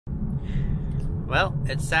Well,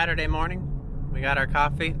 it's Saturday morning. We got our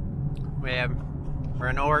coffee. We're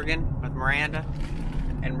in Oregon with Miranda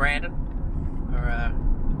and Brandon.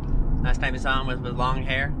 Last time you saw him was with long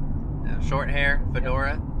hair, short hair,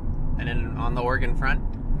 fedora, and then on the Oregon front.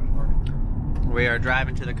 We are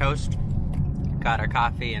driving to the coast. Got our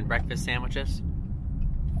coffee and breakfast sandwiches.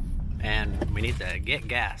 And we need to get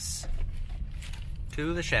gas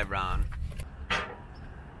to the Chevron.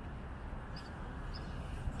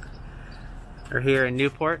 We're here in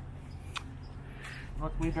Newport.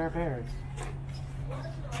 Look, we bear bears.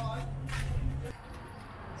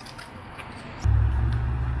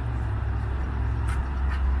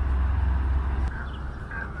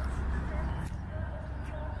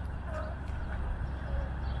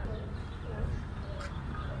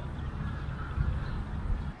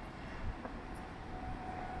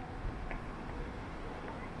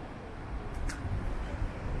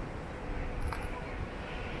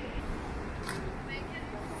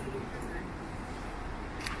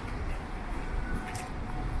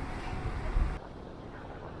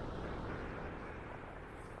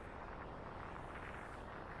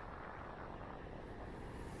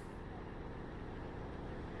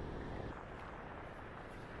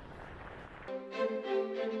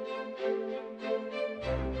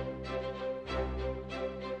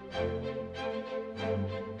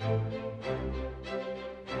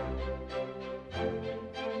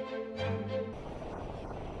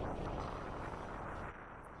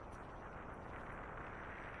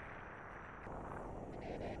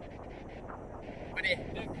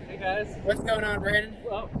 Hey guys. What's going on, Brandon?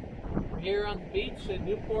 Well, we're here on the beach in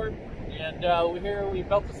Newport, and we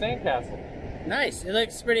built a sandcastle. Nice. It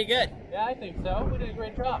looks pretty good. Yeah, I think so. We did a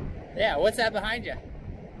great job. Yeah. What's that behind you?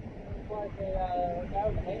 Looks like a guy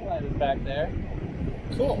with a hang gliders back there.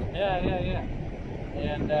 Cool. Yeah.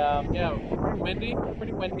 And yeah,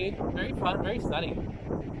 pretty windy, very fun, very sunny.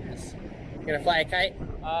 Yes. You gonna fly a kite?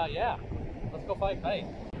 Yeah. Let's go fly a kite.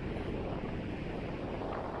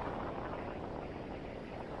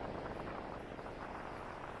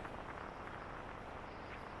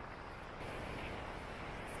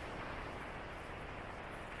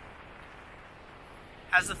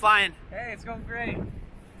 How's the flying? Hey, it's going great.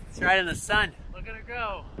 It's right in the sun. Look at her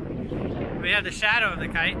go. We have the shadow of the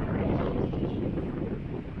kite.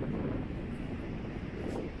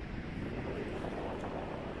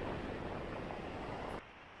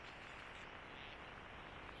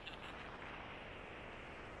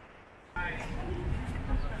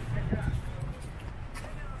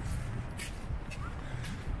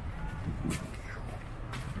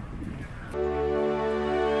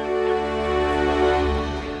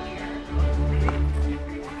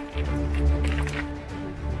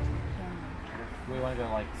 We want to go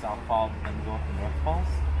like South Falls and then go up to North Falls?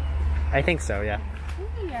 I think so, yeah.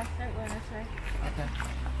 Yeah, start going this way. Okay.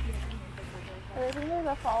 I think there's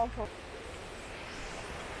a falls.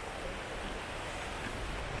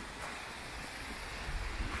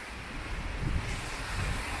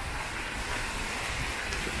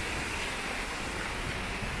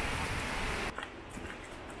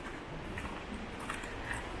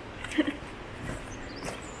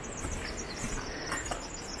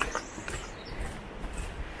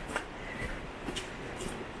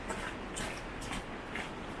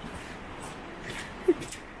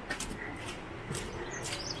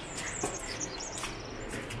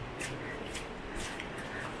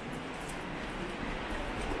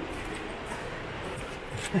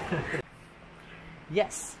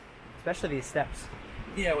 Yes. Especially these steps.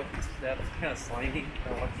 Yeah, with the steps, kind of slimy.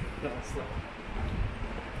 Don't slip.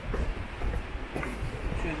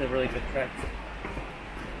 Shoes are really good tracks.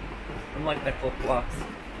 Unlike the flip-flops.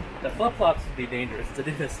 The flip-flops would be dangerous to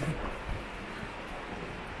do this thing.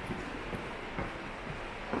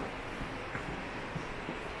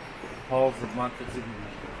 Halls of Montezuma.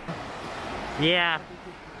 Yeah.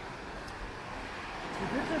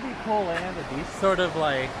 This would be cool land with these sort of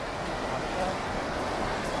like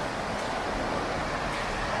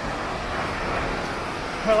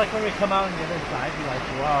or like when we come out on the other side, be like,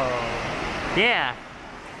 whoa. Yeah.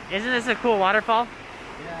 Isn't this a cool waterfall?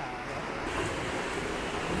 Yeah.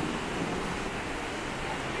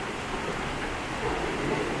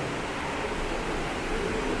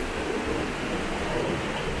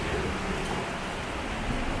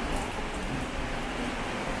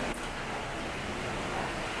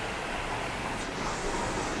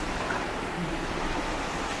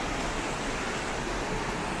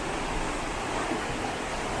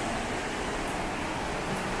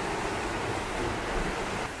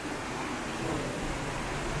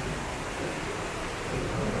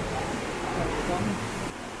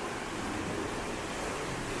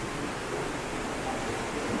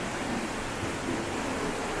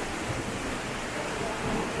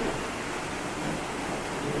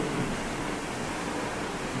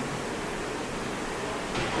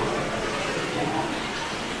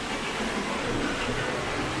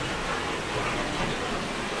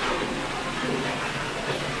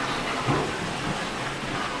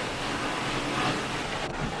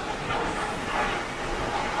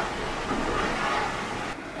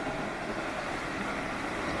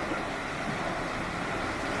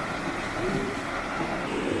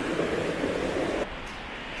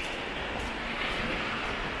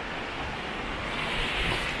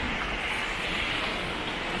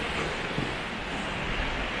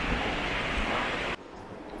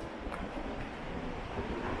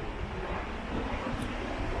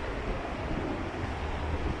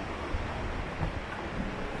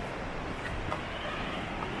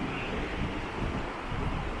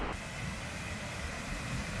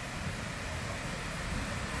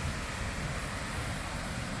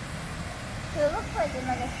 it looks like in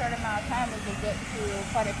like a short amount of time we could get to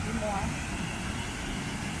quite a few more.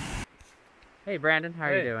 Hey Brandon, how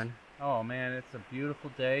are you Hey. doing? Oh man, it's a beautiful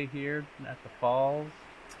day here at the falls.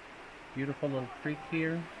 Beautiful little creek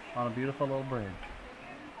here on a beautiful little bridge.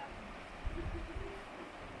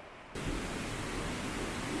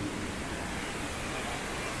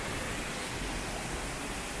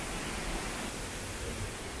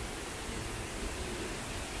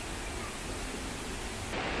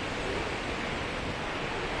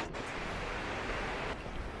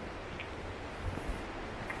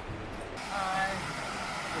 Hi,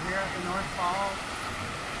 we're here at the North Falls.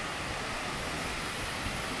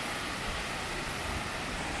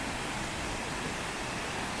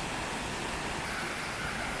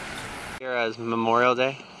 Here is Memorial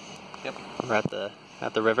Day. Yep. We're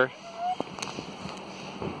at the river.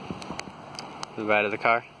 Move out of the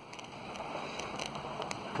car.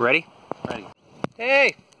 Ready? Ready.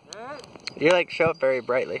 Hey! You like show up very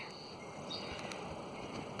brightly.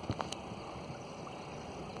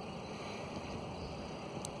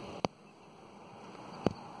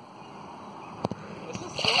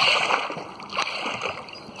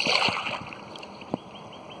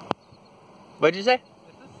 What'd you say?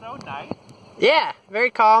 This is so nice. Yeah,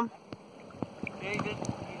 very calm. Yeah, you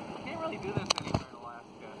can't really do this anywhere in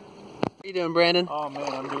Alaska. How you doing, Brandon? Oh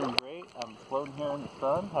man, I'm doing great. I'm floating here in the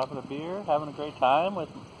sun, having a beer, having a great time with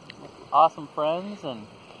awesome friends and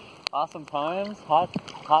awesome times. Hot,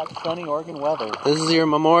 sunny Oregon weather. This is your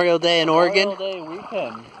Memorial Day in Oregon. Memorial Day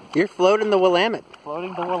weekend, You're floating the Willamette.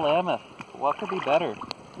 floating to Willamette. What could be better?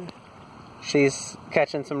 She's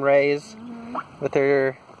catching some rays with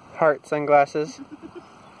her heart sunglasses.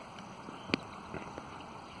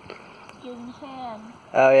 Getting tan.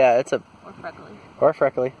 Oh yeah, it's a Or freckly. or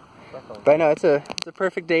freckly. But no, it's a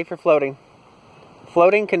perfect day for floating.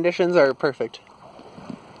 Floating conditions are perfect.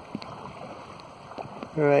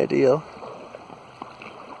 Ideal.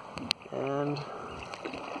 And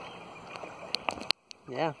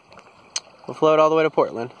yeah, we'll float all the way to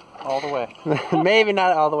Portland. All the way. Maybe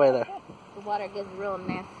not all the way though. The water gets real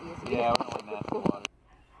nasty. Yeah, we're going nasty water.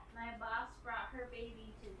 My boss brought her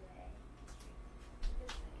baby today.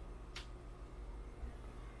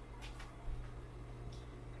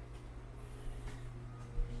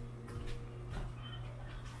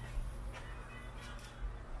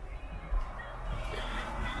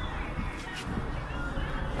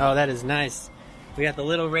 Oh, that is nice. We got the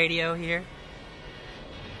little radio here.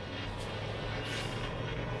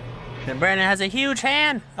 And Brandon has a huge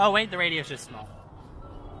hand. Oh wait, the radio's just small.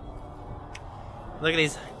 Look at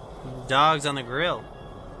these dogs on the grill.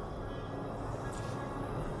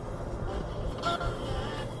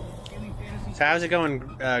 So how's it going,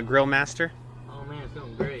 Grill Master? Oh man, it's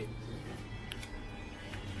going great.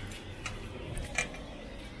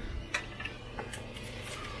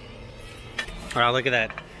 Wow, look at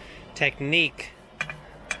that technique.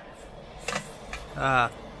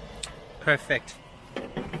 Perfect.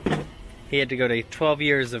 He had to go to 12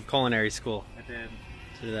 years of culinary school I did.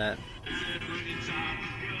 to do that.